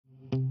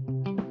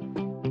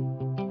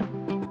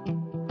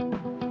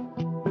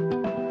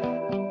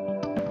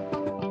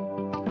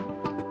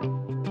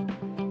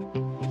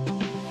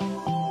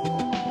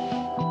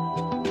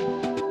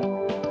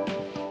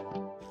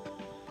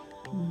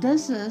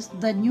This is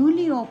the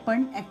newly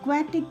opened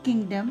Aquatic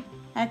Kingdom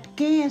at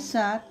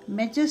KSR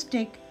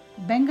Majestic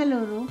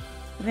Bengaluru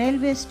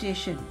railway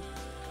station.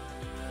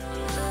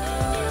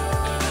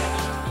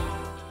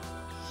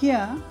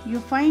 Here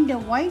you find a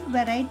wide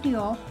variety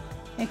of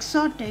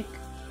exotic,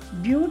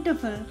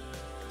 beautiful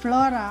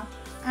flora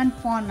and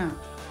fauna.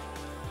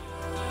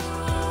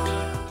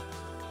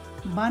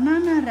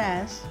 Banana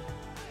wrasse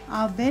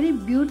are very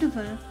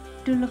beautiful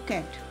to look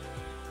at.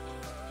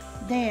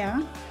 They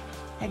are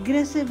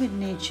aggressive in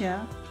nature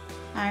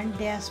and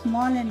they are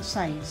small in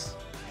size.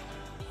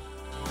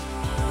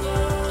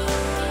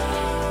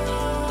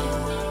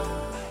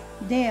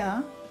 They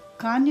are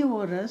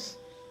carnivorous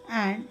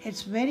and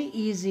it's very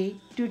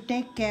easy to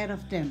take care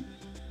of them.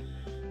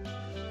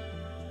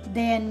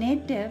 They are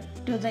native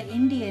to the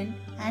Indian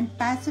and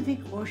Pacific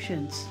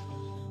Oceans.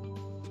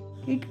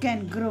 It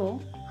can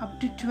grow up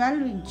to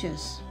 12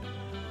 inches.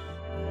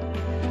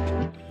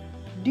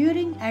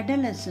 During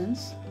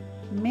adolescence,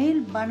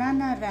 male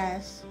banana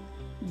wrasse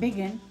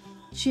begin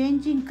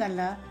changing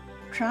color,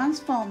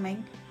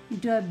 transforming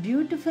into a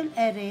beautiful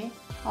array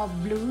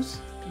of blues,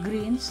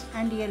 greens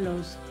and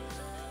yellows.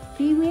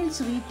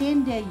 Females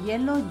retain their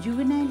yellow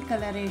juvenile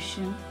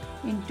coloration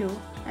into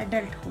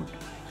adulthood.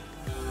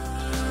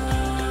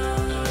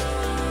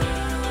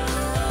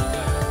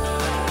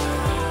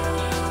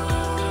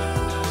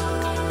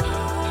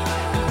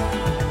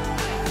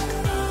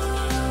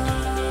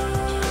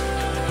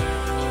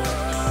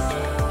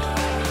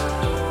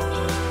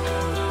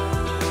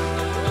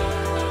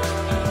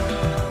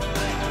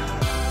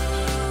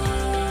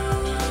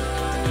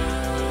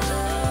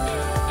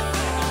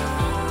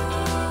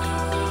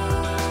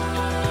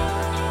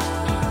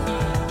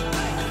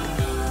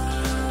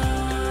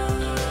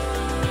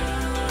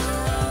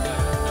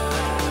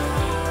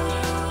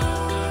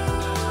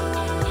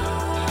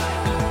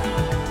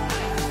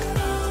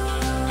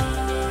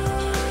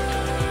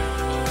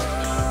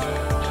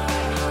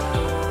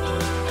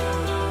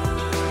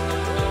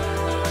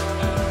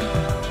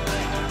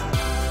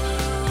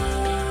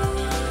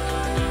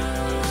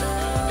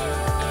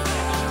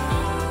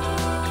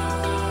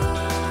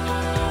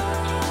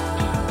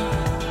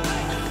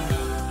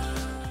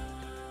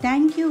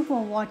 Thank you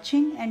for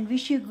watching and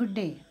wish you a good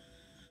day.